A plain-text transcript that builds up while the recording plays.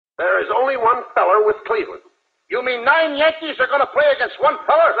There is only one feller with Cleveland. You mean 9 Yankees are going to play against one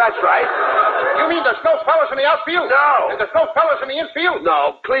feller? That's right. You mean there's no fellas in the outfield? No. And there's no fellas in the infield?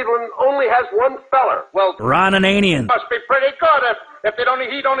 No, Cleveland only has one feller. Well, Ron Ananian. must be pretty good if he don't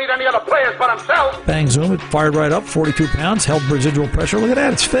need any other players but himself. Bang, zoom, it fired right up, 42 pounds, held residual pressure. Look at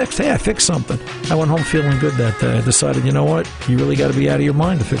that, it's fixed. Hey, I fixed something. I went home feeling good that day. I decided, you know what? You really got to be out of your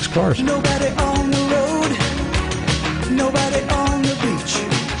mind to fix cars. Nobody on the road, nobody on the beach.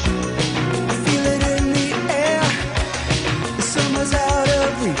 I feel it in the air, the summer's out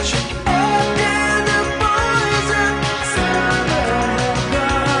of reach.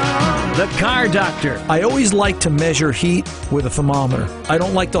 The Car Doctor. I always like to measure heat with a thermometer. I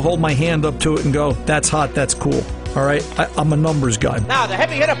don't like to hold my hand up to it and go, that's hot, that's cool. All right? I'm a numbers guy. Now, the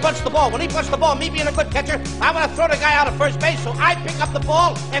heavy hitter punched the ball. When he punched the ball, me being a good catcher, I want to throw the guy out of first base, so I pick up the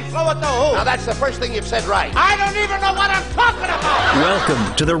ball and throw it to who? Now, that's the first thing you've said right. I don't even know what I'm talking about!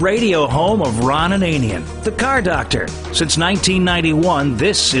 Welcome to the radio home of Ron Ananian, the Car Doctor. Since 1991,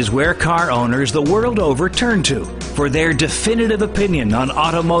 this is where car owners the world over turn to for their definitive opinion on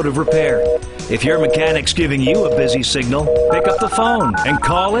automotive repair. If your mechanic's giving you a busy signal, pick up the phone and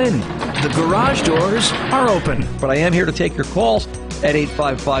call in. The garage doors are open. But I am here to take your calls at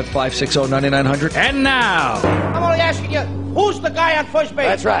 855-560-9900. And now, I'm only asking you, who's the guy on first base?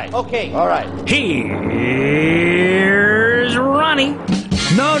 That's right. Okay. All right. here's Ronnie.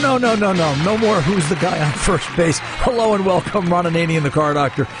 No. No more who's the guy on first base. Hello and welcome, Ron Ananian, the Car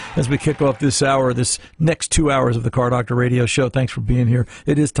Doctor, as we kick off this hour, this next 2 hours of the Car Doctor radio show. Thanks for being here.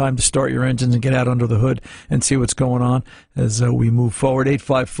 It is time to start your engines and get out under the hood and see what's going on as we move forward.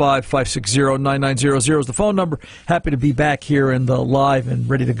 855-560-9900 is the phone number. Happy to be back here and live and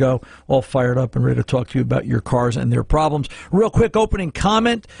ready to go, all fired up and ready to talk to you about your cars and their problems. Real quick opening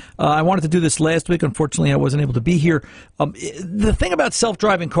comment. I wanted to do this last week. Unfortunately, I wasn't able to be here. The thing about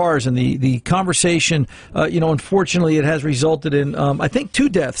self-driving cars and the conversation, unfortunately, it has resulted in, I think, 2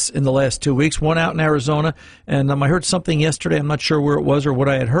 deaths in the last 2 weeks, one out in Arizona, and I heard something yesterday. I'm not sure where it was or what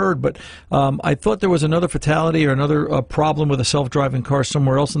I had heard, but I thought there was another fatality or another problem with a self-driving car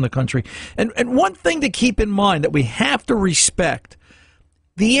somewhere else in the country. And one thing to keep in mind that we have to respect,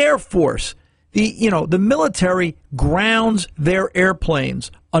 the Air Force, the military grounds their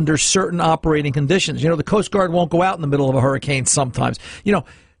airplanes under certain operating conditions. The Coast Guard won't go out in the middle of a hurricane sometimes.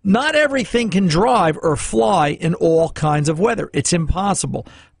 Not everything can drive or fly in all kinds of weather. It's impossible.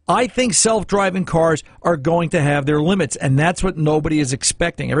 I think self-driving cars are going to have their limits, and that's what nobody is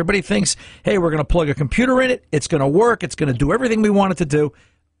expecting. Everybody thinks, hey, we're going to plug a computer in it, it's going to work, it's going to do everything we want it to do,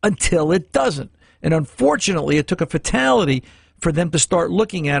 until it doesn't. And unfortunately, it took a fatality for them to start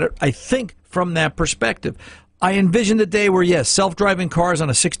looking at it, I think, from that perspective. I envisioned a day where, yes, self-driving cars on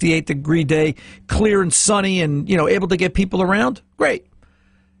a 68-degree day, clear and sunny and, able to get people around, great.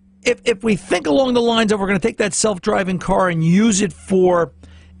 If we think along the lines of we're going to take that self-driving car and use it for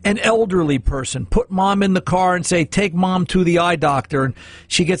an elderly person, put mom in the car and say, take mom to the eye doctor, and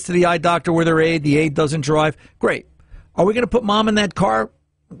she gets to the eye doctor with her aide, the aide doesn't drive, great. Are we going to put mom in that car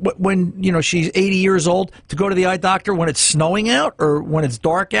when, she's 80 years old to go to the eye doctor when it's snowing out or when it's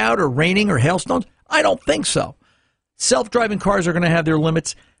dark out or raining or hailstones? I don't think so. Self-driving cars are going to have their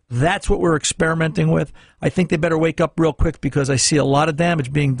limits. That's what we're experimenting with. I think they better wake up real quick because I see a lot of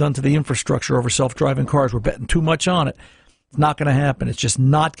damage being done to the infrastructure over self-driving cars. We're betting too much on it. It's not going to happen. It's just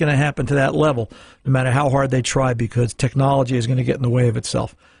not going to happen to that level, no matter how hard they try, because technology is going to get in the way of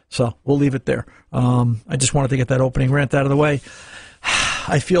itself. So we'll leave it there. I just wanted to get that opening rant out of the way.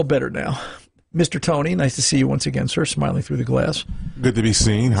 I feel better now. Mr. Tony, nice to see you once again, sir, smiling through the glass. Good to be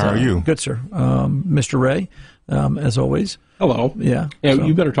seen. How are you? Good, sir. Mr. Ray, as always. Hello. Yeah.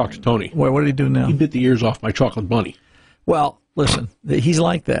 You better talk to Tony. What did he do now? He bit the ears off my chocolate bunny. Well, listen, he's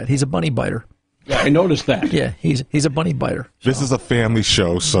like that. He's a bunny biter. Yeah, I noticed that. Yeah, he's a bunny biter. So. This is a family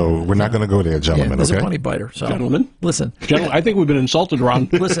show, so we're not going to go there, gentlemen. He's okay? a bunny biter. So. Gentlemen, listen. Gentlemen, I think we've been insulted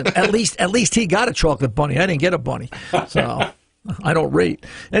around. Listen, at least he got a chocolate bunny. I didn't get a bunny, so I don't rate.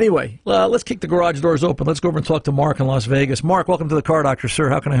 Anyway, let's kick the garage doors open. Let's go over and talk to Mark in Las Vegas. Mark, welcome to the Car Doctor, sir.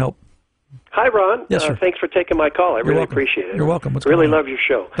 How can I help? Hi, Ron. Yes, sir. Thanks for taking my call. I really appreciate it. You're welcome. What's really going on? love your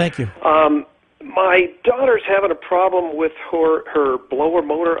show. Thank you. My daughter's having a problem with her blower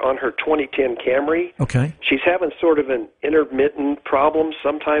motor on her 2010 Camry. Okay. She's having sort of an intermittent problem.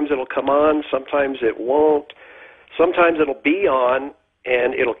 Sometimes it'll come on, sometimes it won't. Sometimes it'll be on,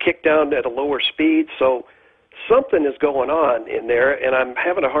 and it'll kick down at a lower speed. So something is going on in there, and I'm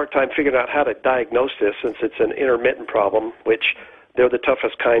having a hard time figuring out how to diagnose this since it's an intermittent problem, which they're the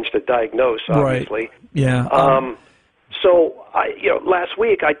toughest kinds to diagnose, obviously. Right. Yeah. So, last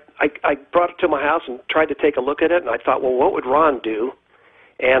week I brought it to my house and tried to take a look at it, and I thought, well, what would Ron do?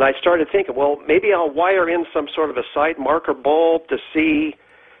 And I started thinking, well, maybe I'll wire in some sort of a side marker bulb to see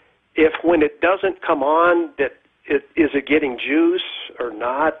if when it doesn't come on, is it getting juice or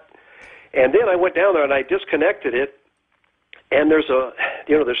not. And then I went down there and I disconnected it, and there's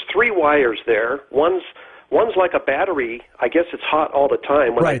three wires there. One's like a battery. I guess it's hot all the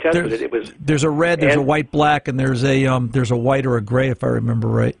time. When I tested it was. There's a red, there's a white, black, and there's a white or a gray, if I remember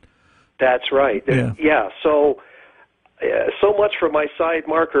right. That's right. Yeah. So much for my side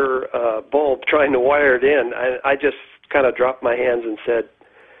marker bulb trying to wire it in. I just kind of dropped my hands and said,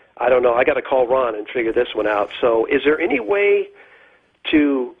 I don't know. I got to call Ron and figure this one out. So, is there any way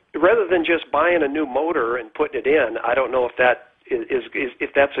to, rather than just buying a new motor and putting it in? I don't know if that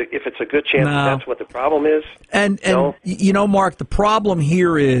if it's a good chance that that's what the problem is. And you know, Mark, the problem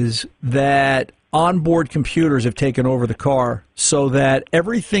here is that onboard computers have taken over the car, so that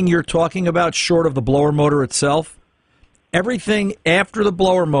everything you're talking about, short of the blower motor itself, everything after the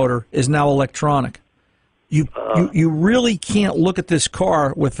blower motor is now electronic. You really can't look at this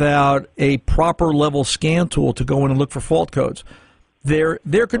car without a proper level scan tool to go in and look for fault codes. There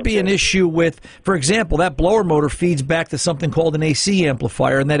could be an issue with, for example, that blower motor feeds back to something called an AC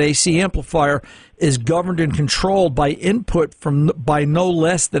amplifier, and that AC amplifier is governed and controlled by input by no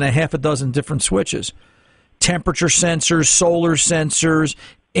less than a half a dozen different switches. Temperature sensors, solar sensors,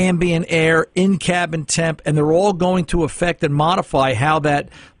 ambient air, in-cabin temp, and they're all going to affect and modify how that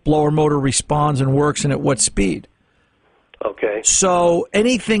blower motor responds and works and at what speed. Okay. So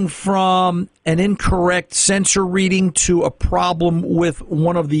anything from an incorrect sensor reading to a problem with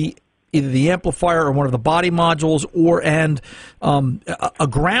one of either the amplifier or one of the body modules a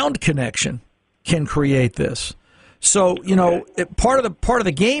ground connection can create this. So, part of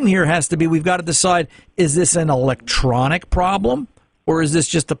the game here has to be, we've got to decide, is this an electronic problem or is this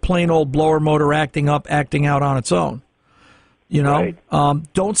just a plain old blower motor acting out on its own? Right.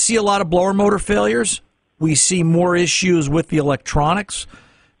 Don't see a lot of blower motor failures. We see more issues with the electronics.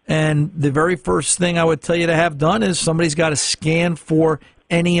 And the very first thing I would tell you to have done is somebody's got to scan for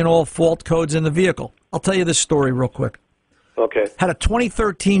any and all fault codes in the vehicle. I'll tell you this story real quick. Okay. Had a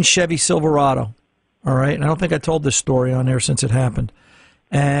 2013 Chevy Silverado, all right? And I don't think I told this story on there since it happened.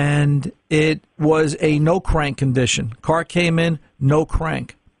 And it was a no-crank condition. Car came in, no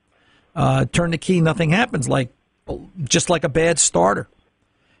crank. Turn the key, nothing happens, just like a bad starter.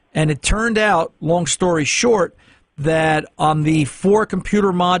 And it turned out, long story short, that on the 4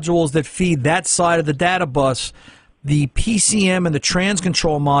 computer modules that feed that side of the data bus, the PCM and the trans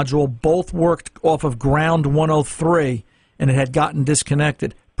control module both worked off of ground 103, and it had gotten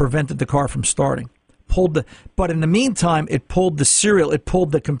disconnected, prevented the car from starting. But in the meantime, it pulled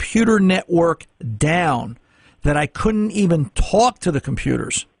the computer network down that I couldn't even talk to the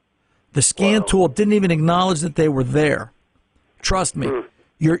computers. The scan tool didn't even acknowledge that they were there. Trust me.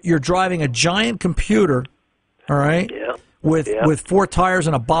 You're driving a giant computer, all right, with 4 tires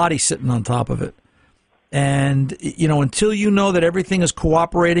and a body sitting on top of it. And, until you know that everything is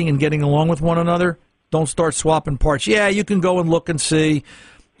cooperating and getting along with one another, don't start swapping parts. Yeah, you can go and look and see.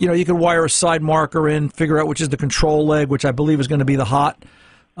 You can wire a side marker in, figure out which is the control leg, which I believe is going to be the hot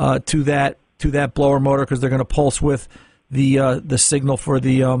to that blower motor, because they're going to pulse with the signal for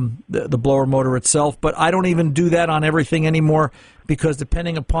the blower motor itself. But I don't even do that on everything anymore, because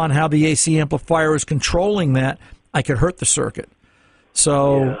depending upon how the AC amplifier is controlling that, I could hurt the circuit.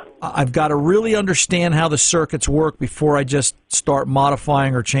 So I've got to really understand how the circuits work before I just start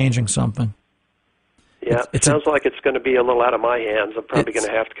modifying or changing something. Yeah, it sounds like it's going to be a little out of my hands. I'm probably going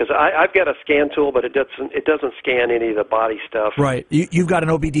to have to, because I've got a scan tool, but it doesn't scan any of the body stuff. Right. You've got an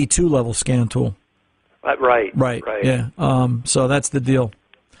OBD2 level scan tool. Right. Yeah. So that's the deal.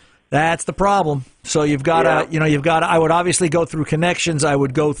 That's the problem. So you've got to, I would obviously go through connections. I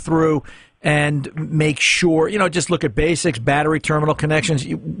would go through and make sure, just look at basics, battery terminal connections.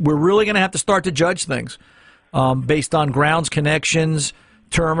 We're really going to have to start to judge things based on grounds connections,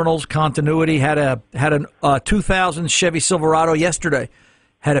 terminals, continuity. Had a 2000 Chevy Silverado yesterday.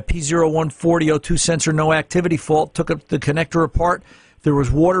 Had a P014002 sensor no activity fault. Took the connector apart. There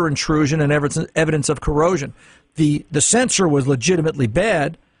was water intrusion and evidence of corrosion. The sensor was legitimately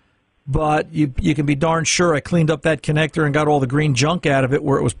bad, but you can be darn sure I cleaned up that connector and got all the green junk out of it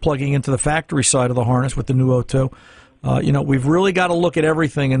where it was plugging into the factory side of the harness with the new O2. We've really got to look at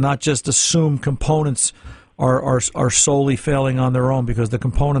everything and not just assume components are solely failing on their own, because the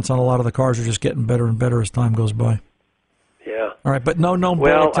components on a lot of the cars are just getting better and better as time goes by. Yeah. All right, but no known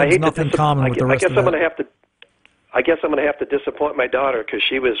bulletins, nothing common with the rest of that. I guess I'm going to have to disappoint my daughter, because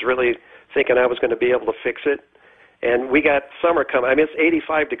she was really thinking I was going to be able to fix it. And we got summer coming. I mean, it's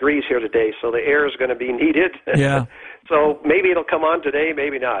 85 degrees here today, so the air is going to be needed. Yeah. So maybe it'll come on today,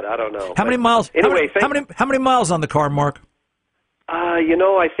 maybe not. I don't know. How many miles? Anyway, how many miles on the car, Mark?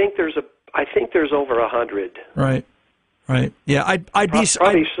 I think there's over 100. Right. Yeah, I'd be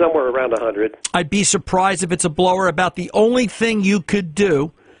probably somewhere around 100. I'd be surprised if it's a blower. About the only thing you could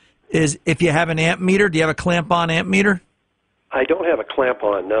do is if you have an amp meter. Do you have a clamp-on amp meter? I don't have a clamp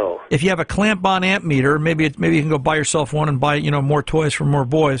on, no. If you have a clamp-on amp meter, maybe you can go buy yourself one and buy more toys for more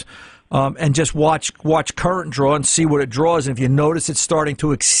boys, and just watch current draw and see what it draws. And if you notice it's starting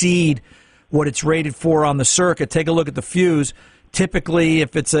to exceed what it's rated for on the circuit, take a look at the fuse. Typically,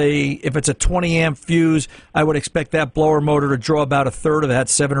 if it's a 20 amp fuse, I would expect that blower motor to draw about a third of that,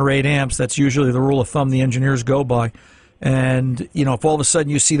 7 or 8 amps. That's usually the rule of thumb the engineers go by. And if all of a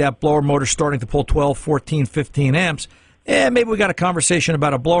sudden you see that blower motor starting to pull 12, 14, 15 amps. Maybe we got a conversation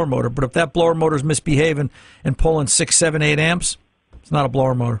about a blower motor, but if that blower motor is misbehaving and pulling 6, 7, 8 amps, it's not a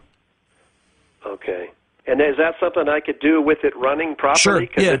blower motor. Okay. And is that something I could do with it running properly? Sure,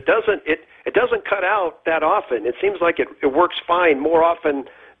 Because yeah. it doesn't cut out that often. It seems like it works fine more often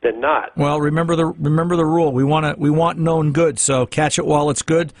than not. Well, remember the rule. We want known good, so catch it while it's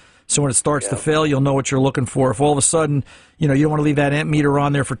good. So when it starts to fail, you'll know what you're looking for. If all of a sudden, you don't want to leave that amp meter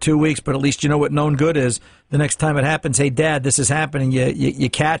on there for 2 weeks, but at least you know what known good is. The next time it happens, hey, Dad, this is happening. You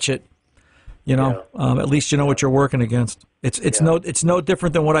catch it. At least you know what you're working against. It's no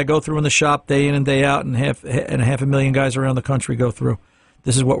different than what I go through in the shop day in and day out, and half a million guys around the country go through.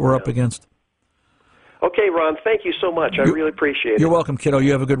 This is what we're up against. Okay, Ron, thank you so much. I really appreciate it. You're welcome, kiddo.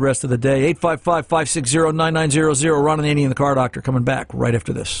 You have a good rest of the day. 855-560-9900. Ron and Annie and the Car Doctor coming back right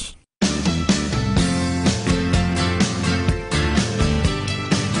after this.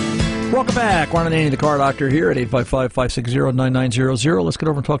 Welcome back. Ron and Annie, the Car Doctor, here at 855-560-9900. Let's get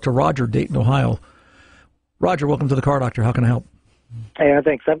over and talk to Roger, Dayton, Ohio. Roger, welcome to the Car Doctor. How can I help? Hey,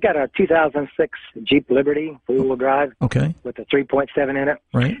 thanks. I've got a 2006 Jeep Liberty four-wheel drive with a 3.7 in it.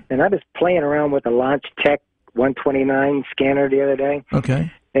 Right. And I was playing around with a Launch Tech 129 scanner the other day.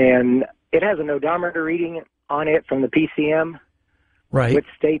 Okay. And it has an odometer reading on it from the PCM. Right. Which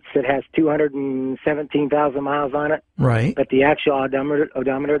states it has 217,000 miles on it. Right. But the actual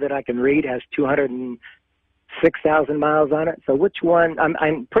odometer that I can read has 206,000 miles on it. So which one?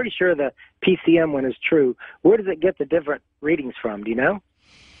 I'm pretty sure the PCM one is true. Where does it get the different readings from? Do you know?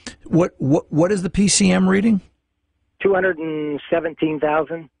 What is the PCM reading?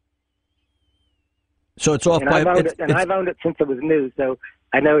 217,000. So it's off by. I've owned it since it was new, so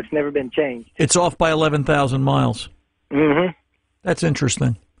I know it's never been changed. It's off by 11,000 miles. Mm-hmm. That's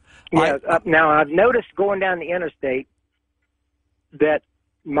interesting. Yeah. Now I've noticed going down the interstate that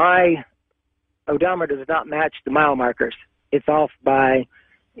my odometer does not match the mile markers. It's off by,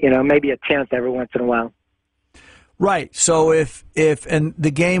 maybe a tenth every once in a while. Right. So if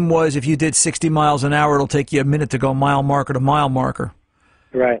the game was if you did 60 miles an hour, it'll take you a minute to go mile marker to mile marker.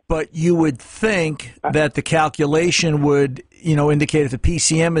 Right. But you would think that the calculation would, indicate if the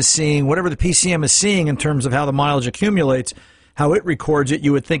PCM is seeing whatever the PCM is seeing in terms of how the mileage accumulates, how it records it,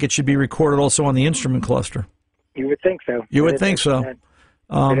 you would think it should be recorded also on the instrument cluster. You would think so. You would think so.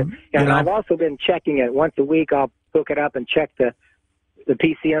 I've also been checking it once a week. I'll hook it up and check the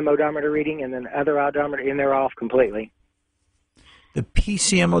PCM odometer reading, and then other odometer, and they're off completely. The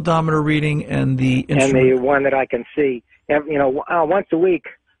PCM odometer reading and the instrument. And the one that I can see. Once a week,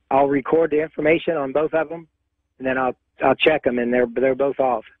 I'll record the information on both of them, and then I'll check them, and they're both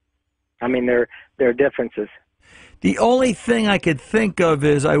off. I mean, they're differences. The only thing I could think of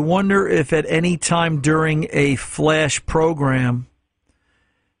is I wonder if at any time during a flash program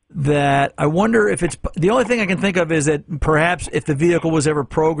the only thing I can think of is that perhaps if the vehicle was ever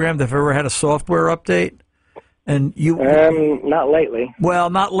programmed, if it ever had a software update, and not lately. Well,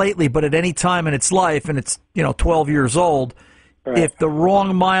 not lately, but at any time in its life, and it's 12 years old, right. If the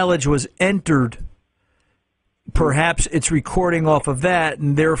wrong mileage was entered, perhaps it's recording off of that,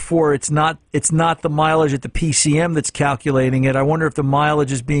 and therefore it's not the mileage at the PCM that's calculating it. I wonder if the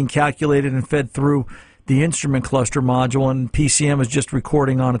mileage is being calculated and fed through the instrument cluster module, and PCM is just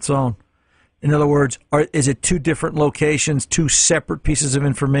recording on its own. In other words, is it two different locations, two separate pieces of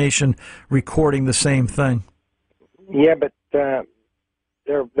information recording the same thing? Yeah, but they're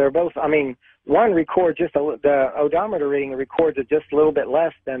both. I mean, one records the odometer reading records it just a little bit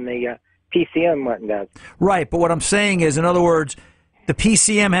less than the PCM one does. Right, but what I'm saying is, in other words, the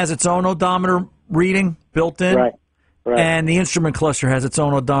PCM has its own odometer reading built in, right. And the instrument cluster has its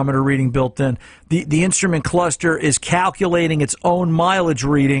own odometer reading built in. The instrument cluster is calculating its own mileage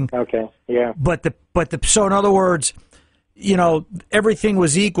reading. Okay, yeah. So in other words, everything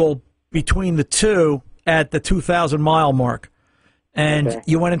was equal between the two at the 2,000 mile mark, and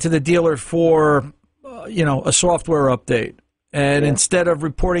you went into the dealer for a software update. And instead of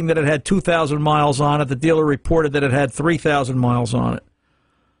reporting that it had 2,000 miles on it, the dealer reported that it had 3,000 miles on it.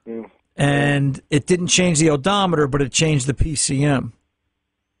 Mm. And it didn't change the odometer, but it changed the PCM.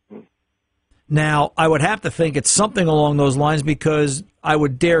 Now, I would have to think it's something along those lines, because I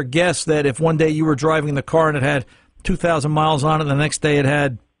would dare guess that if one day you were driving the car and it had 2,000 miles on it, the next day it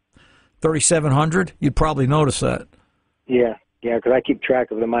had 3,700, you'd probably notice that. Yeah, because I keep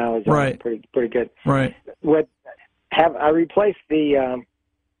track of the mileage. Right. Pretty good. Right. I replaced both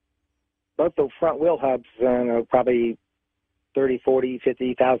the front wheel hubs probably 30, 40,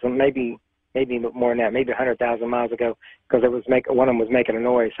 50,000, maybe more than that, maybe 100,000 miles ago, because one of them was making a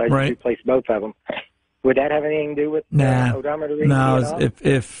noise, so I just replaced both of them. Would that have anything to do with odometer reading? No,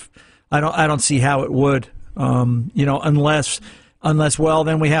 if I don't see how it would. Unless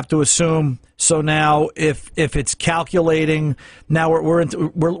then we have to assume. So now, if it's calculating, now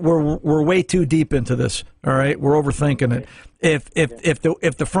we're way too deep into this. All right, we're overthinking it. If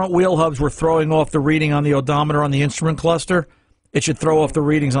the front wheel hubs were throwing off the reading on the odometer on the instrument cluster, it should throw off the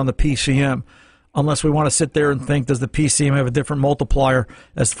readings on the PCM. Unless we want to sit there and think, does the PCM have a different multiplier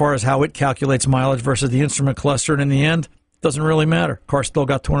as far as how it calculates mileage versus the instrument cluster? And in the end, it doesn't really matter. Car still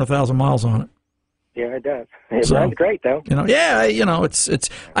got 200,000 miles on it. Yeah, it does. It runs great, though. It's.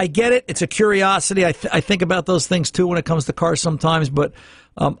 I get it. It's a curiosity. I think about those things too when it comes to cars sometimes. But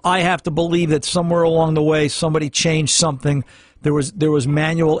I have to believe that somewhere along the way somebody changed something. There was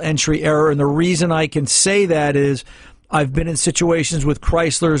manual entry error, and the reason I can say that is I've been in situations with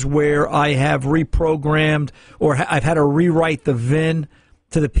Chryslers where I have reprogrammed or I've had to rewrite the VIN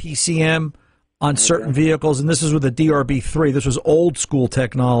to the PCM on certain vehicles, and this is with the DRB3. This was old school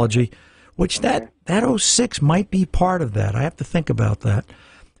technology. Which that 06 might be part of that. I have to think about that.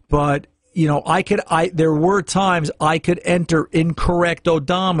 But, there were times I could enter incorrect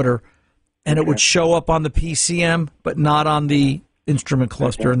odometer and it would show up on the PCM, but not on the instrument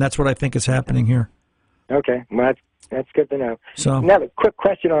cluster. And that's what I think is happening here. Okay. Well, that's good to know. So, another quick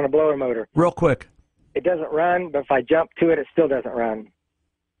question on a blower motor. Real quick. It doesn't run, but if I jump to it, it still doesn't run.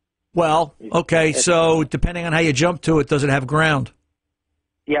 Well, okay. So depending on how you jump to it, does it have ground?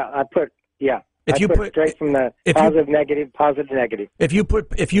 Yeah, I put put straight from the positive, negative. If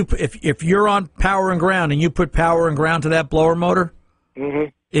you're on power and ground and you put power and ground to that blower motor,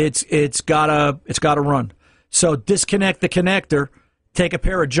 it's gotta run. So disconnect the connector, take a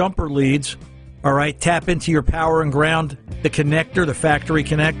pair of jumper leads, all right, tap into your power and ground, the connector, the factory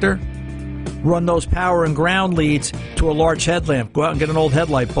connector, run those power and ground leads to a large headlamp. Go out and get an old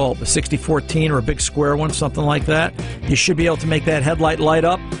headlight bulb, a 6014 or a big square one, something like that. You should be able to make that headlight light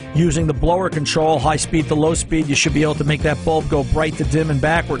up using the blower control, high speed to low speed. You should be able to make that bulb go bright to dim and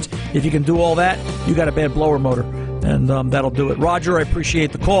backwards. If you can do all that, you got a bad blower motor, and that'll do it. Roger, I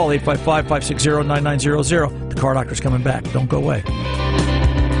appreciate the call, 855-560-9900. The Car Doctor's coming back. Don't go away.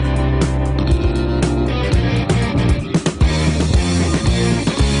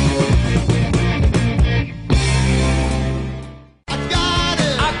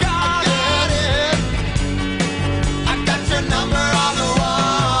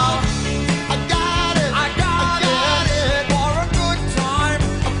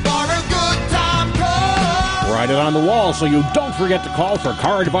 On the wall, so you don't forget to call for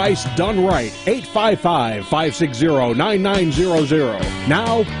car advice done right. 855-560-9900.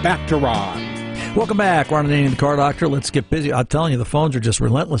 Now, back to Ron. Welcome back. Ron and Annie, the Car Doctor. Let's get busy. I'm telling you, the phones are just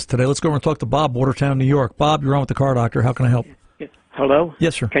relentless today. Let's go over and talk to Bob, Watertown, New York. Bob, you're on with the Car Doctor. How can I help? Hello?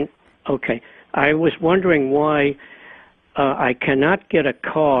 Yes, sir. Okay. I was wondering why I cannot get a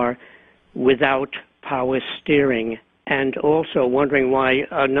car without power steering, and also wondering why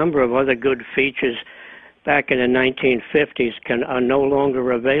a number of other good features back in the 1950s are no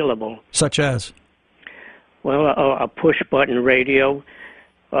longer available. Such as? Well, a push-button radio,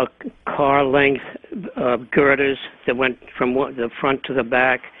 car length girders that went from the front to the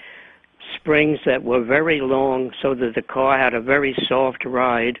back, springs that were very long so that the car had a very soft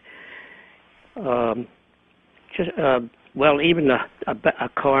ride. Even a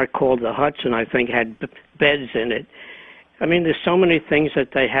car called the Hudson, I think, had beds in it. I mean, there's so many things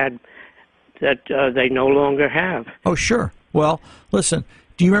that they had that they no longer have. Oh, sure. Well, listen,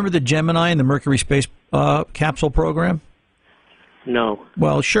 do you remember the Gemini and the Mercury space capsule program? No.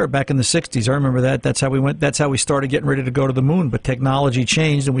 Well, sure. Back in the 60s, I remember that. That's how we went. That's how we started getting ready to go to the moon. But technology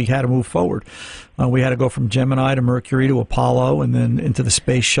changed, and we had to move forward. We had to go from Gemini to Mercury to Apollo, and then into the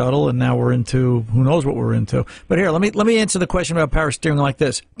space shuttle, and now we're into who knows what we're into. But here, let me answer the question about power steering like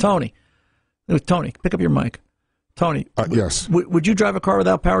this. Tony, pick up your mic. Tony. Yes. Would you drive a car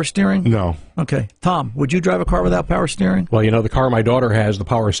without power steering? No. Okay. Tom, would you drive a car without power steering? Well, the car my daughter has, the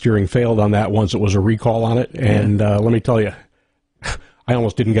power steering failed on that once. It was a recall on it. And let me tell you, I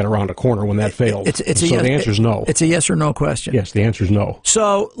almost didn't get around a corner when that failed. The answer is no. It's a yes or no question. Yes, the answer is no.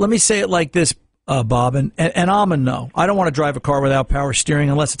 So let me say it like this, Bob, and I'm a no. I don't want to drive a car without power steering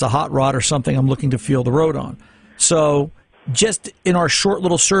unless it's a hot rod or something I'm looking to feel the road on. So just in our short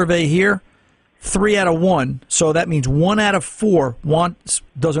little survey here, 3 out of 1, so that means 1 out of 4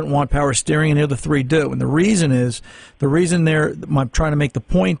 doesn't want power steering, and the other 3 do. And the reason I'm trying to make the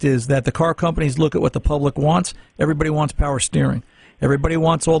point is that the car companies look at what the public wants. Everybody wants power steering. Everybody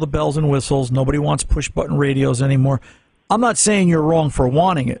wants all the bells and whistles. Nobody wants push-button radios anymore. I'm not saying you're wrong for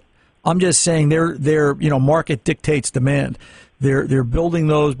wanting it. I'm just saying their market dictates demand. They're building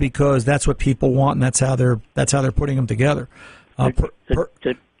those because that's what people want, and that's how they're putting them together.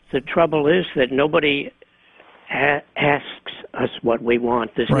 The trouble is that nobody asks us what we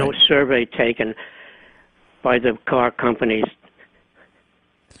want. There's no survey taken by the car companies.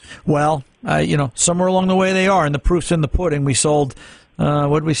 Well, somewhere along the way they are, and the proof's in the pudding. We sold,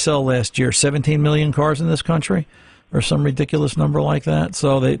 what did we sell last year? 17 million cars in this country, or some ridiculous number like that.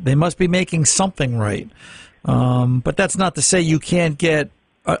 So they must be making something right. But that's not to say you can't get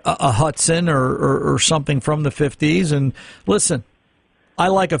a Hudson or something from the 50s. And listen, I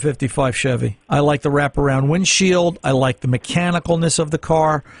like a 55 Chevy. I like the wraparound windshield. I like the mechanicalness of the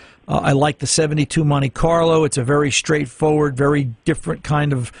car. I like the 72 Monte Carlo. It's a very straightforward, very different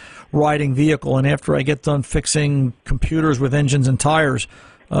kind of riding vehicle. And after I get done fixing computers with engines and tires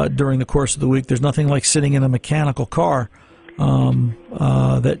during the course of the week, there's nothing like sitting in a mechanical car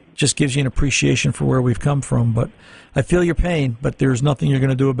that just gives you an appreciation for where we've come from. But I feel your pain, but there's nothing you're going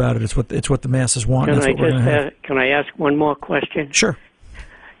to do about it. It's what the masses want. Can I ask one more question? Sure.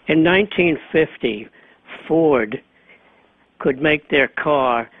 In 1950, Ford could make their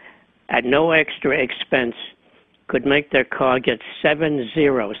car, at no extra expense, could make their car get 70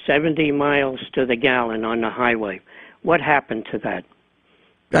 miles to the gallon on the highway. What happened to that?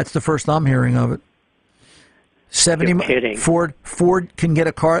 That's the first I'm hearing of it. 70. You're kidding. Ford can get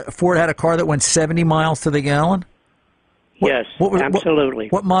a car. Ford had a car that went 70 miles to the gallon. Yes, absolutely.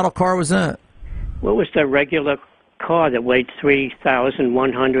 What model car was that? What was the regular car that weighed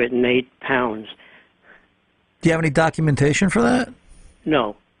 3,108 pounds? Do you have any documentation for that?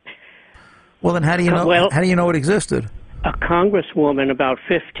 No. Well, then how do you know? How do you know it existed? A congresswoman about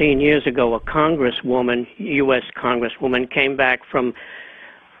 15 years ago, U.S. congresswoman, came back from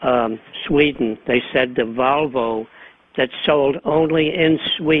Sweden. They said the Volvo that sold only in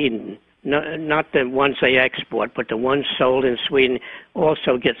Sweden, not the ones they export, but the ones sold in Sweden,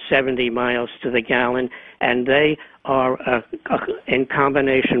 also get 70 miles to the gallon, and they are in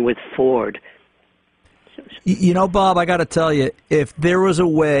combination with Ford. Bob, I got to tell you, if there was a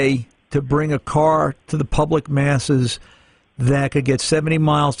way to bring a car to the public masses that could get 70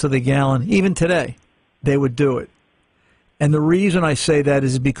 miles to the gallon, even today, they would do it. And the reason I say that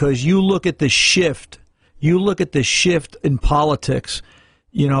is because you look at the shift in politics,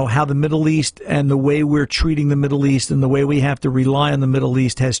 how the Middle East and the way we're treating the Middle East and the way we have to rely on the Middle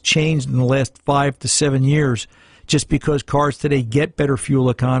East has changed in the last 5 to 7 years. Just because cars today get better fuel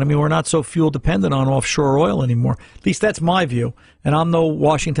economy, we're not so fuel dependent on offshore oil anymore. At least that's my view. And I'm no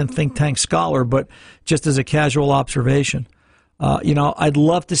Washington think tank scholar, but just as a casual observation. I'd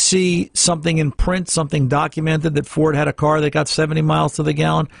love to see something in print, something documented that Ford had a car that got 70 miles to the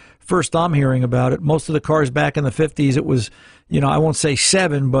gallon. First I'm hearing about it. Most of the cars back in the 50s, it was, I won't say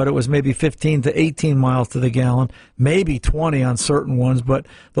 7, but it was maybe 15 to 18 miles to the gallon, maybe 20 on certain ones. But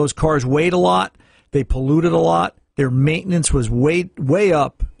those cars weighed a lot. They polluted a lot. Their maintenance was way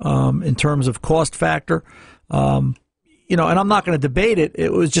up in terms of cost factor. And I'm not going to debate it.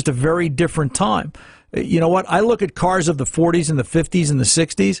 It was just a very different time. You know what? I look at cars of the 40s and the 50s and the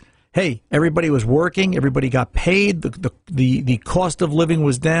 60s. Hey, everybody was working. Everybody got paid. The cost of living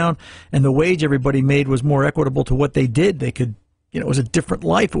was down, and the wage everybody made was more equitable to what they did. They could, it was a different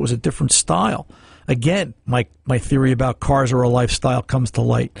life. It was a different style. Again, my theory about cars or a lifestyle comes to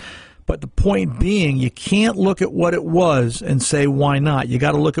light. But the point being, you can't look at what it was and say, why not? You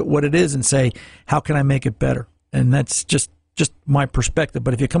got to look at what it is and say, how can I make it better? And that's just my perspective.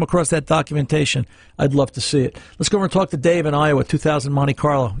 But if you come across that documentation, I'd love to see it. Let's go over and talk to Dave in Iowa, 2000 Monte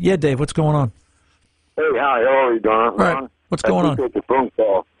Carlo. Yeah, Dave, what's going on? Hey, hi, how are you doing? All right, what's going on? I appreciate the phone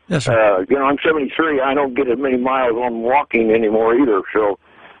call. Yes, sir. I'm 73. I don't get as many miles on walking anymore either. So,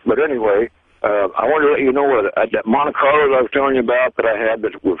 but anyway, I wanted to let you know that Monte Carlo that I was telling you about that I had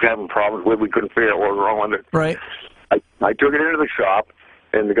that was having problems with, we couldn't figure out what was wrong with it. Right. I took it into the shop,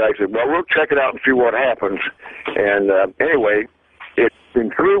 And the guy said, well, we'll check it out and see what happens. And anyway, it's been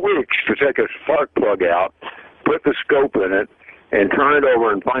 3 weeks to take a spark plug out, put the scope in it, and turn it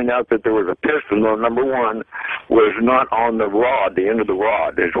over and find out that there was a piston on number one was not on the rod, the end of the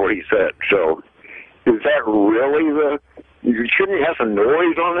rod, is what he said. So is that really shouldn't you have some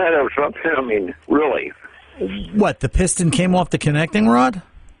noise on that or something? I mean, really. What, the piston came off the connecting rod?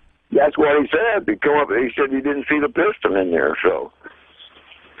 That's what he said. He said he didn't see the piston in there, so.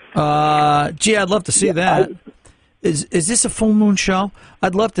 Gee, I'd love to see that. Is this a full moon show?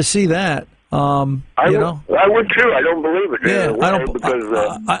 I'd love to see that. I would too. I don't believe it. Yeah,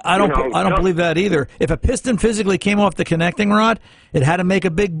 I don't believe that either. If a piston physically came off the connecting rod, it had to make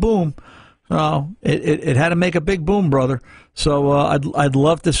a big boom. It had to make a big boom, brother. So I'd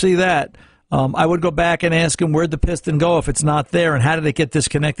love to see that. I would go back and ask him, where'd the piston go if it's not there, and how did it get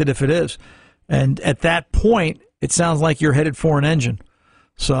disconnected if it is? And at that point, it sounds like you're headed for an engine.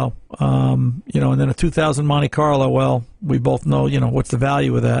 So, and then a 2000 Monte Carlo, well, we both know, what's the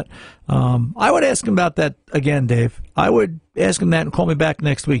value of that. I would ask him about that again, Dave. I would ask him that and call me back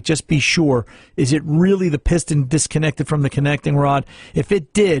next week. Just be sure. Is it really the piston disconnected from the connecting rod? If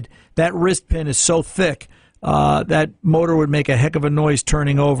it did, that wrist pin is so thick, that motor would make a heck of a noise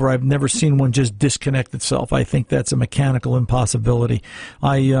turning over. I've never seen one just disconnect itself. I think that's a mechanical impossibility.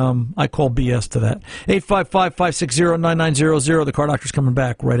 I call BS to that. 855-560-9900. The Car Doctor's coming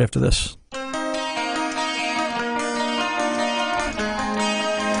back right after this.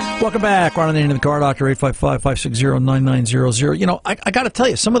 Welcome back. Ron and Annie, the Car Doctor, 855-560-9900. I got to tell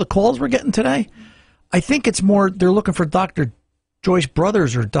you, some of the calls we're getting today, I think it's more they're looking for Dr. Joyce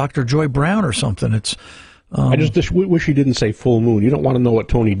Brothers or Dr. Joy Brown or something. It's I just wish he didn't say full moon. You don't want to know what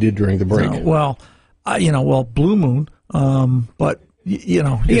Tony did during the break. Blue moon. But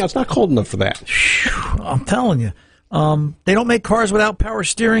it's not cold enough for that. I'm telling you, they don't make cars without power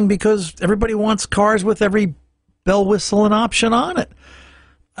steering because everybody wants cars with every bell, whistle, and option on it.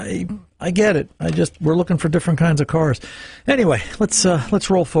 I get it. We're looking for different kinds of cars. Anyway, let's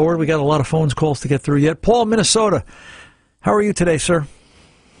roll forward. We got a lot of phone calls to get through yet. Paul, Minnesota. How are you today, sir?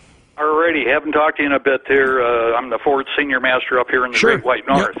 Alrighty, haven't talked to you in a bit here. I'm the Ford Senior Master up here in the Great White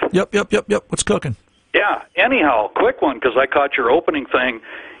North. Yep. What's cooking? Yeah, anyhow, quick one, because I caught your opening thing.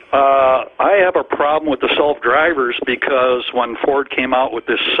 I have a problem with the self-drivers because when Ford came out with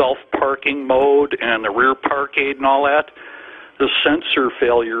this self-parking mode and the rear park aid and all that, the sensor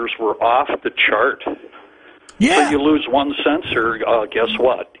failures were off the chart. Yeah. So you lose one sensor, guess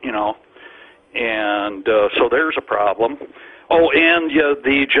what, And so there's a problem. Oh, and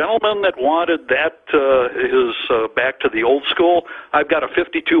the gentleman that wanted that is back to the old school. I've got a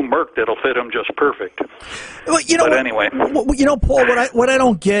 52 Merc that'll fit him just perfect. Well, anyway. Paul, what I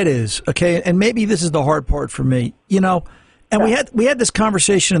don't get is, okay, and maybe this is the hard part for me, and we had this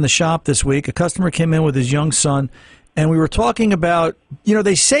conversation in the shop this week. A customer came in with his young son, and we were talking about,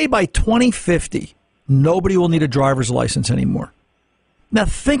 they say by 2050, nobody will need a driver's license anymore. Now,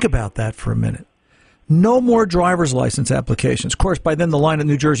 think about that for a minute. No more driver's license applications. Of course, by then the line at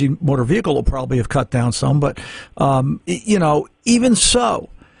New Jersey Motor Vehicle will probably have cut down some, but, even so,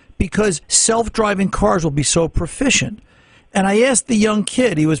 because self-driving cars will be so proficient. And I asked the young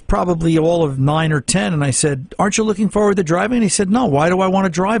kid, he was probably all of 9 or 10, and I said, aren't you looking forward to driving? And he said, no, why do I want to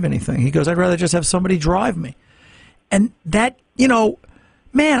drive anything? He goes, I'd rather just have somebody drive me. And that,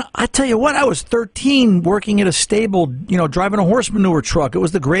 man, I tell you what, I was 13 working at a stable, driving a horse manure truck. It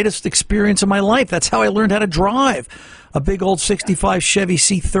was the greatest experience of my life. That's how I learned how to drive a big old 65 Chevy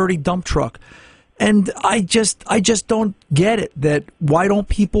C30 dump truck. And I just don't get it, that why don't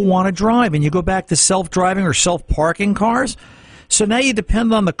people want to drive? And you go back to self-driving or self-parking cars. So now you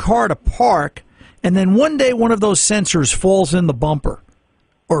depend on the car to park, and then one day one of those sensors falls in the bumper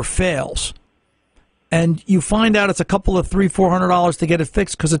or fails. And you find out it's a couple of $300-400 to get it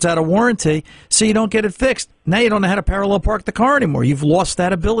fixed because it's out of warranty, so you don't get it fixed. Now you don't know how to parallel park the car anymore. You've lost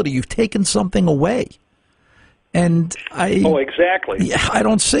that ability. You've taken something away. And exactly. Yeah, I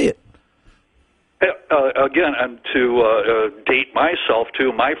don't see it. Again, and to date myself,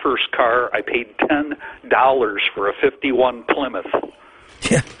 too, my first car, I paid $10 for a 51 Plymouth.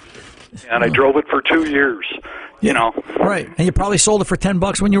 Yeah. And I drove it for 2 years, Right. And you probably sold it for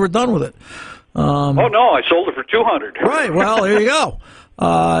 $10 when you were done with it. Oh no, I sold it for $200. Right. Well, there you go.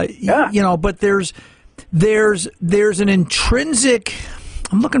 But there's an intrinsic.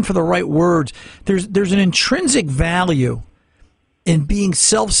 I'm looking for the right words. There's an intrinsic value in being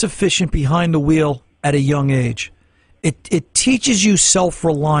self-sufficient behind the wheel at a young age. It teaches you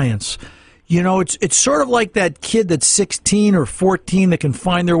self-reliance. You know, it's sort of like that kid that's 16 or 14 that can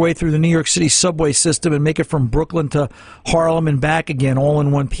find their way through the New York City subway system and make it from Brooklyn to Harlem and back again all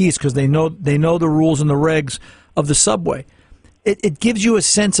in one piece because they know the rules and the regs of the subway. It gives you a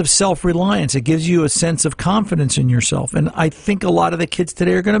sense of self-reliance. It gives you a sense of confidence in yourself. And I think a lot of the kids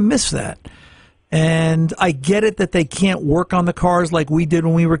today are going to miss that. And I get it that they can't work on the cars like we did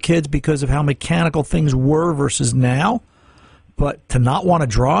when we were kids because of how mechanical things were versus now. But to not want to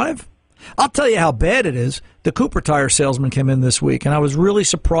drive? I'll tell you how bad it is. The Cooper Tire salesman came in this week, and I was really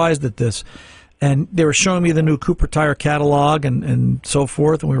surprised at this. And they were showing me the new Cooper Tire catalog and so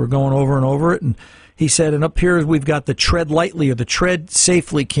forth, and we were going over and over it. And he said, and up here we've got the Tread Lightly or the Tread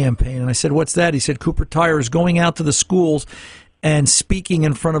Safely campaign. And I said, what's that? He said, Cooper Tire is going out to the schools and speaking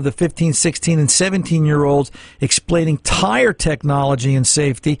in front of the 15, 16, and 17-year-olds, explaining tire technology and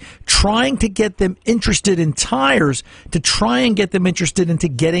safety, trying to get them interested in tires, to try and get them interested into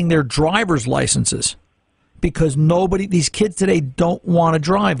getting their driver's licenses. Because these kids today don't want to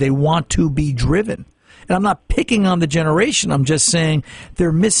drive. They want to be driven. And I'm not picking on the generation. I'm just saying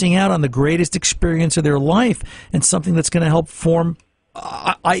they're missing out on the greatest experience of their life and something that's going to help form,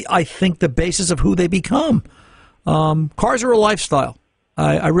 I think, the basis of who they become. Cars are a lifestyle.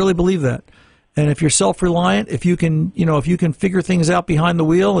 I really believe that. And if you're self-reliant, if you can figure things out behind the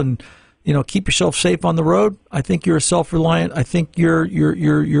wheel and, keep yourself safe on the road, I think you're self-reliant. I think you're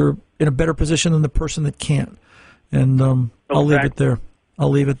in a better position than the person that can't. And I'll leave it there.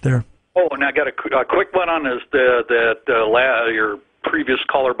 Oh, and I got a quick one on your previous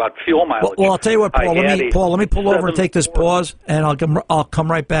caller about fuel mileage. Well, I'll tell you what, Paul. Let me pull over and take this pause, and I'll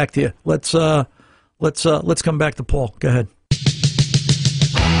come right back to you. Let's come back to Paul. Go ahead.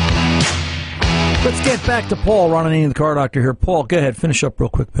 Let's get back to Paul, Ron Ananian, the car doctor here. Paul, go ahead. Finish up real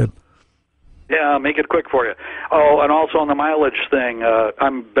quick, babe. Yeah, I'll make it quick for you. Oh, and also on the mileage thing,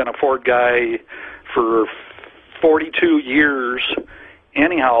 I've been a Ford guy for 42 years.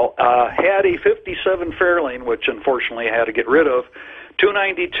 Anyhow, had a 57 Fairlane, which unfortunately I had to get rid of,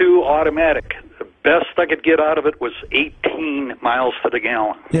 292 automatic. The best I could get out of it was 18 miles to the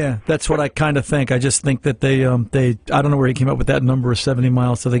gallon. Yeah, that's what I kind of think. I just think that they I don't know where he came up with that number of 70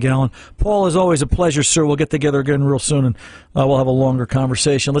 miles to the gallon. Paul, as always, a pleasure, sir. We'll get together again real soon, and we'll have a longer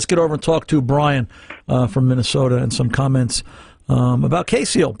conversation. Let's get over and talk to Brian from Minnesota and some comments about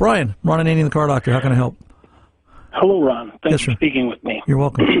K-Seal. Brian, Ron Ananian, the car doctor. How can I help? Hello, Ron. Thanks for speaking with me. You're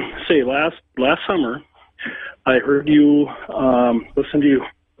welcome. Say, last summer, I heard you, listened to you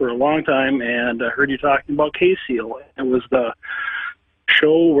for a long time, and I heard you talking about K-Seal. It was the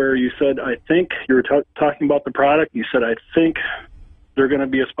show where you said, I think, you were talking about the product. You said, I think they're going to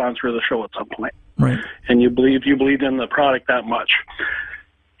be a sponsor of the show at some point. Right. And you believed in the product that much.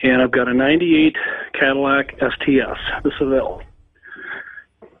 And I've got a 98 Cadillac STS, the Seville.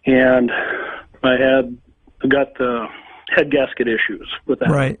 And I got the head gasket issues with that.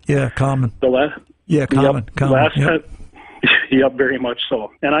 Right, yeah, common. Common. Last time, yep, very much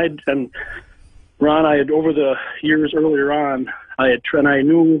so. And Ron, I had over the years earlier on, I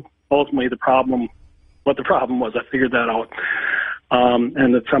knew ultimately what the problem was. I figured that out.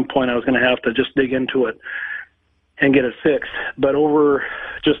 And at some point I was going to have to just dig into it and get it fixed. But over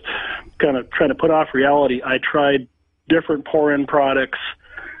just kind of trying to put off reality, I tried different pour-in products,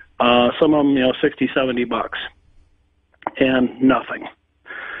 some of them, $60, $70, and nothing.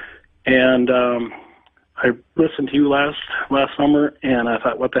 And I listened to you last summer, and I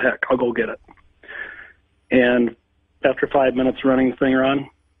thought, what the heck, I'll go get it. And after 5 minutes running the thing around,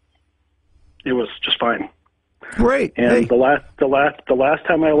 it was just fine. Great. And hey. the last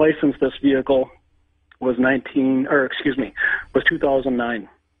time I licensed this vehicle was 2009.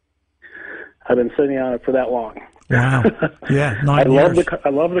 I've been sitting on it for that long. Wow. Yeah, 9 I years. I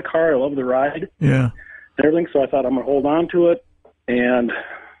love the car. I love the ride. Yeah. And everything. So I thought I'm going to hold on to it and,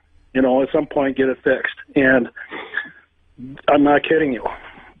 at some point get it fixed. And I'm not kidding you.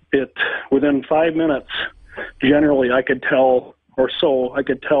 Within 5 minutes, generally I could tell if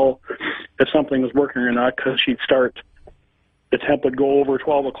something was working or not, because she'd start, the temp would go over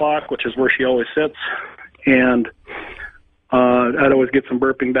 12 o'clock, which is where she always sits. And I'd always get some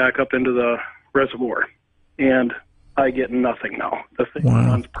burping back up into the reservoir. And I get nothing now. The thing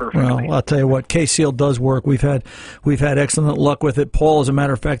runs perfectly. Well, I'll tell you what, K-Seal does work. We've had excellent luck with it. Paul, as a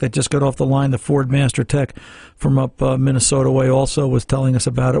matter of fact, that just got off the line, the Ford Master Tech from up Minnesota way, also was telling us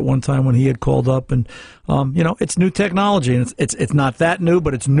about it one time when he had called up. And it's new technology, and it's not that new,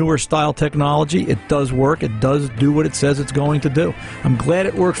 but it's newer style technology. It does work. It does do what it says it's going to do. I'm glad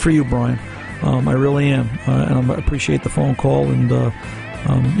it worked for you, Brian. I really am, and I appreciate the phone call, and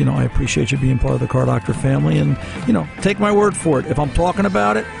I appreciate you being part of the Car Doctor family, and take my word for it. If I'm talking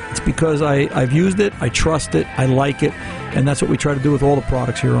about it, it's because I've used it, I trust it, I like it, and that's what we try to do with all the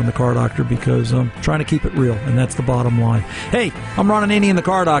products here on the Car Doctor, because I'm trying to keep it real, and that's the bottom line. Hey, I'm Ron Ananian, the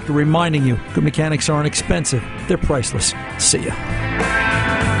Car Doctor, reminding you, good mechanics aren't expensive, they're priceless. See ya.